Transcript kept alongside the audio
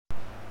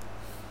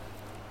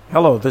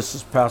Hello, this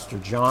is Pastor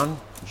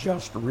John,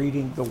 just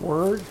reading the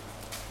Word.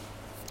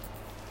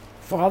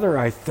 Father,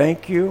 I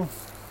thank you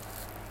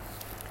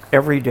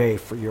every day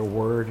for your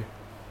Word.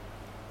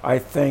 I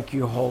thank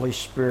you, Holy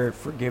Spirit,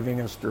 for giving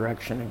us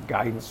direction and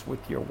guidance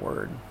with your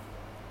Word.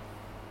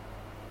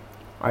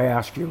 I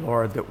ask you,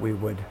 Lord, that we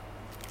would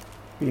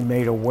be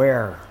made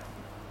aware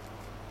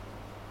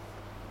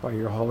by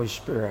your Holy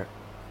Spirit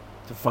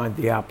to find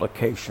the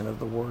application of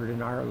the Word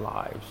in our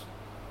lives,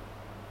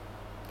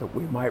 that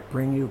we might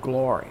bring you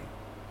glory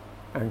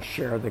and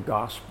share the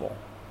gospel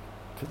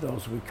to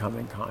those we come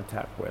in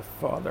contact with.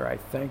 Father, I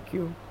thank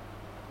you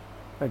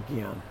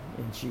again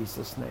in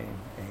Jesus' name.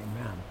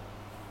 Amen.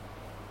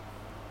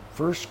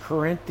 1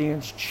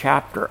 Corinthians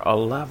chapter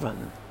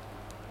 11.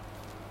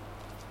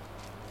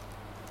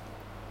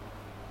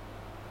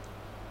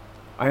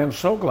 I am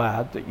so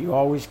glad that you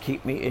always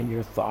keep me in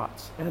your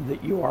thoughts and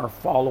that you are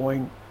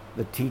following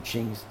the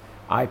teachings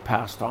I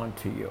passed on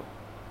to you.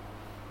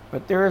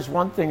 But there is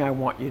one thing I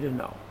want you to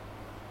know.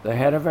 The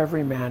head of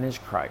every man is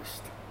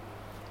Christ,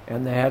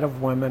 and the head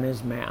of women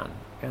is man,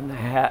 and the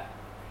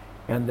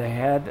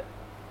head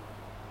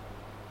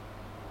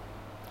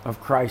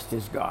of Christ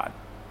is God.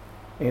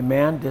 A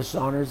man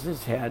dishonors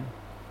his head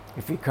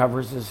if he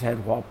covers his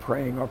head while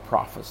praying or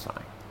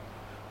prophesying.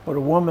 But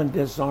a woman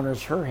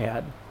dishonors her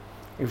head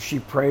if she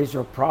prays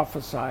or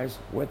prophesies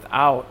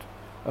without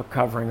a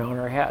covering on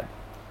her head,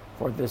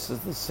 for this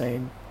is the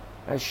same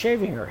as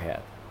shaving her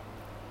head.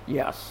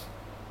 Yes,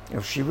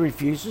 if she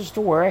refuses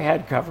to wear a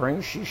head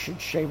covering, she should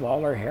shave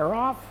all her hair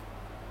off.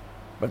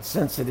 But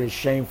since it is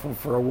shameful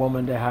for a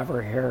woman to have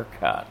her hair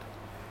cut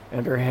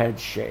and her head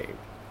shaved,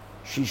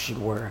 she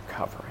should wear a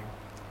covering.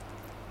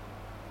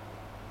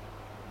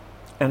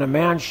 And a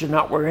man should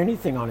not wear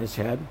anything on his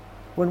head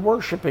when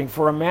worshiping,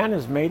 for a man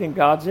is made in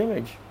God's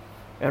image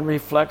and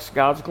reflects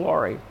God's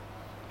glory,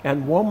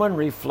 and woman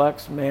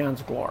reflects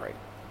man's glory.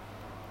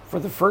 For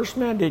the first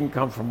man didn't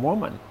come from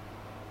woman,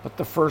 but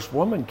the first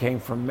woman came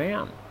from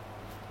man.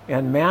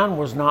 And man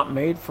was not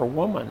made for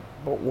woman,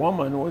 but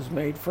woman was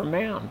made for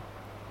man.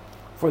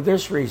 For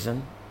this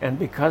reason, and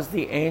because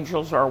the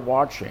angels are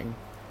watching,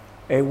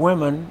 a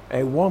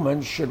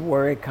woman should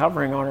wear a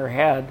covering on her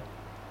head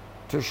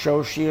to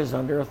show she is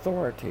under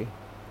authority.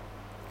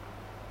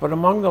 But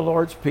among the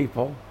Lord's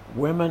people,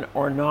 women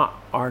are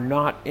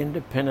not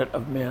independent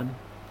of men,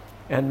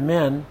 and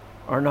men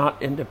are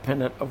not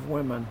independent of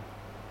women.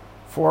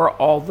 For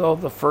although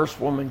the first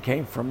woman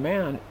came from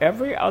man,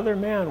 every other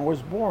man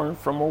was born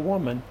from a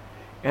woman,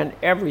 and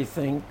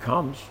everything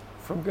comes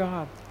from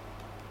God.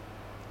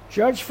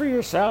 Judge for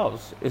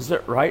yourselves. Is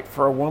it right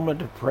for a woman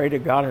to pray to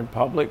God in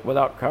public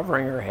without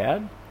covering her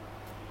head?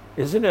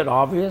 Isn't it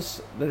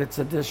obvious that it's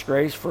a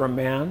disgrace for a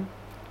man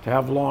to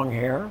have long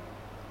hair?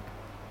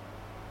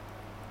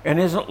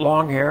 And isn't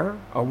long hair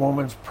a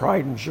woman's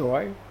pride and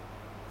joy?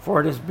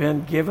 For it has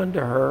been given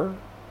to her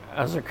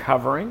as a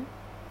covering.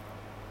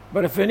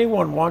 But if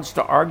anyone wants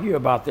to argue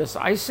about this,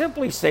 I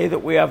simply say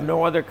that we have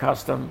no other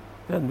custom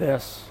than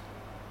this,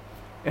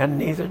 and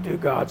neither do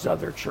God's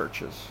other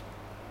churches.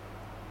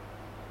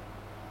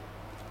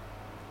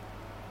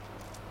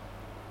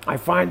 I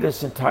find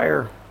this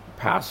entire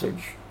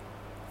passage,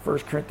 1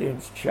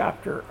 Corinthians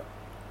chapter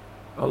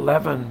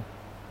 11,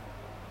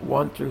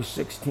 1 through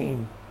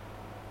 16,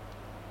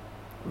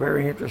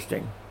 very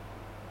interesting.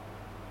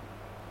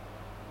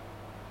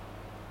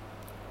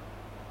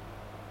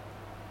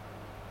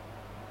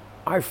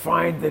 I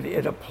find that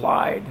it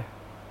applied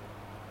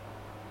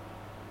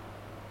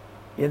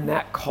in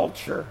that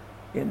culture,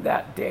 in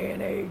that day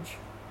and age.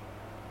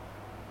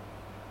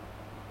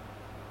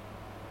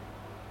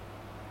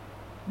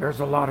 There's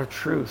a lot of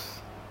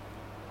truth.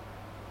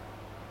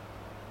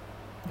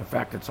 In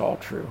fact, it's all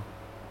true.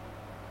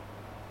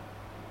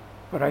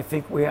 But I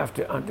think we have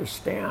to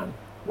understand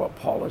what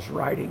Paul is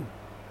writing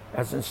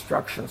as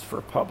instructions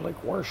for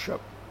public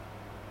worship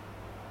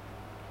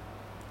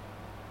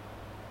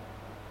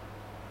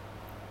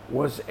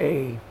was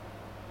a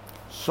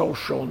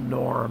social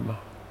norm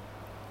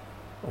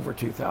over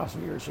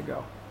 2,000 years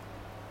ago.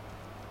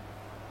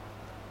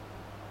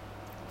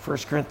 1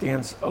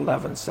 Corinthians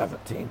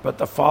 11:17. But in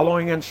the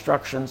following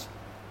instructions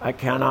I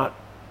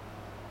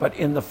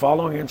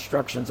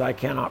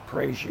cannot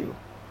praise you,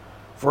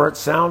 for it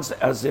sounds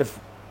as if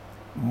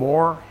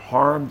more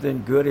harm than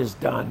good is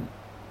done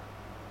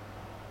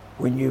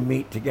when you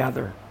meet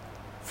together.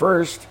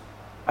 First,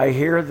 I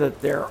hear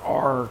that there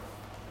are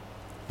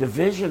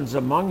divisions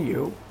among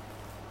you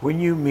when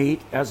you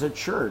meet as a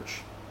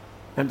church,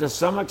 and to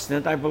some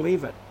extent I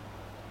believe it.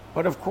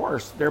 But of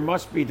course, there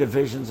must be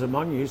divisions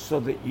among you so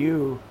that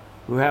you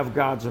who have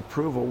God's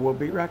approval will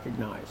be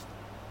recognized.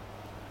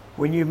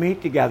 When you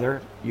meet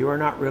together, you are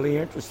not really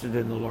interested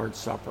in the Lord's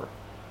Supper.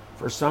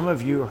 For some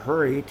of you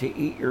hurry to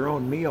eat your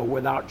own meal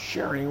without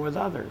sharing with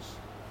others.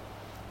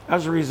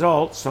 As a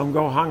result, some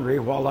go hungry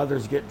while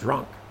others get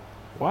drunk.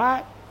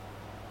 What?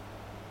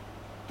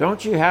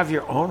 Don't you have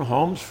your own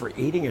homes for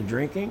eating and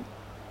drinking?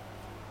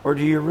 Or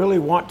do you really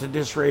want to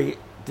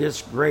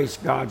disgrace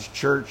God's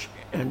church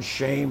and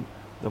shame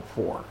the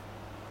poor?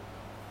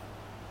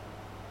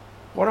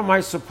 What am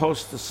I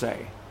supposed to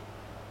say?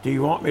 Do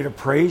you want me to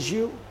praise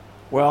you?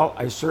 Well,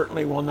 I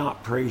certainly will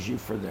not praise you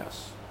for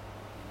this.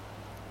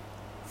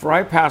 For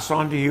I pass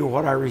on to you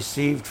what I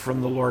received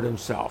from the Lord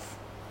himself.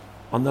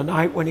 On the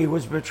night when he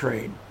was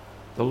betrayed,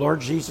 the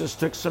Lord Jesus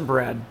took some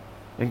bread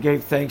and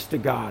gave thanks to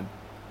God.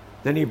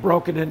 Then he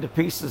broke it into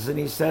pieces and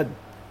he said,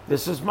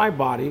 "This is my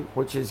body,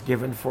 which is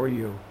given for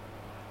you.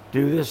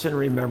 Do this in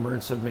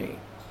remembrance of me."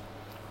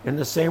 In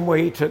the same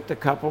way, he took the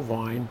cup of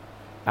wine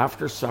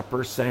after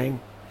supper, saying,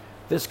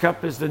 "This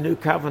cup is the new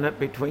covenant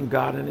between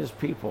God and his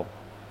people,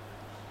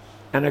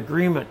 an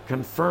agreement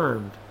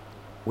confirmed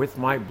with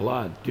my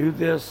blood. Do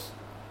this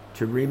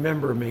to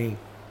remember me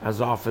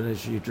as often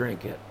as you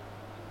drink it.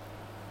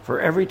 For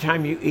every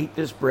time you eat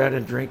this bread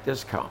and drink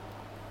this cup,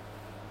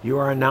 you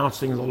are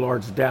announcing the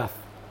Lord's death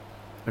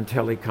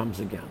until he comes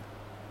again.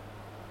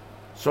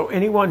 So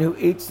anyone who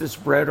eats this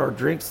bread or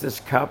drinks this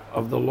cup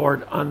of the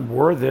Lord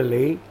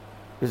unworthily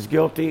is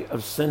guilty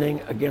of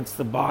sinning against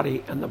the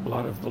body and the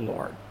blood of the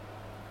Lord.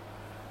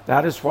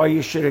 That is why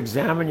you should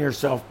examine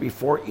yourself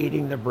before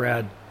eating the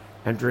bread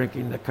and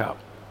drinking the cup.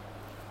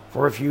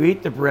 For if you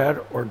eat the bread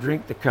or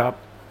drink the cup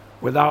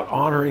without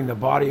honoring the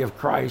body of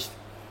Christ,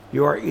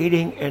 you are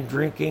eating and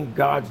drinking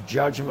God's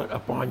judgment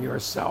upon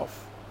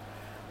yourself.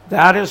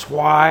 That is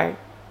why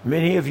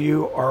many of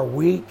you are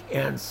weak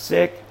and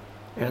sick,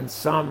 and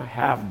some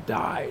have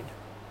died.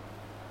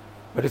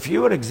 But if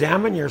you would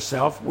examine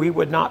yourself, we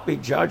would not be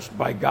judged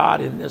by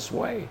God in this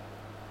way.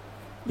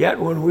 Yet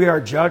when we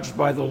are judged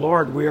by the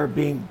Lord, we are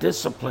being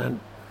disciplined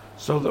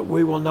so that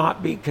we will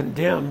not be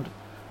condemned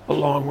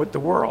along with the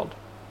world.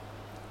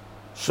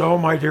 So,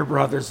 my dear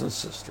brothers and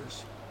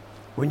sisters,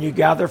 when you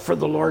gather for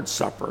the Lord's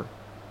Supper,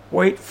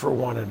 wait for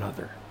one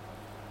another.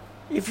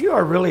 If you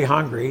are really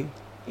hungry,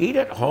 eat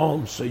at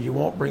home so you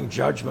won't bring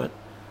judgment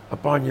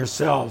upon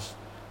yourselves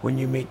when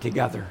you meet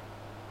together.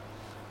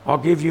 I'll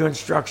give you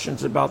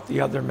instructions about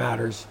the other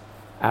matters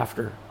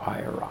after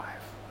I arrive.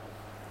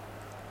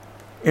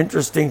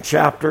 Interesting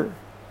chapter.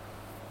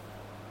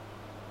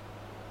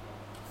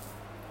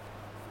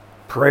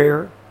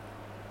 Prayer,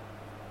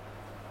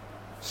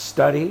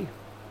 study,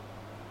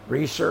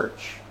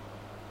 research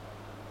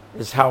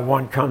is how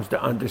one comes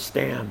to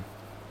understand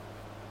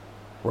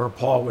where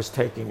Paul was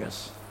taking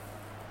us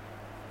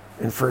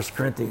in 1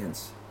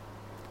 Corinthians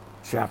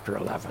chapter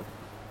 11.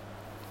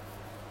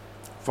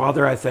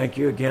 Father, I thank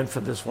you again for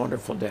this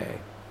wonderful day.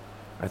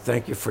 I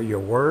thank you for your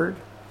word.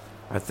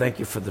 I thank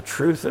you for the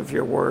truth of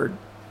your word.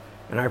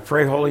 And I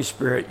pray, Holy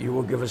Spirit, you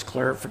will give us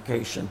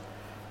clarification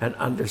and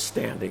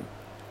understanding.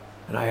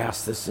 And I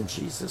ask this in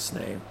Jesus'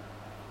 name.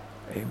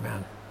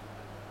 Amen.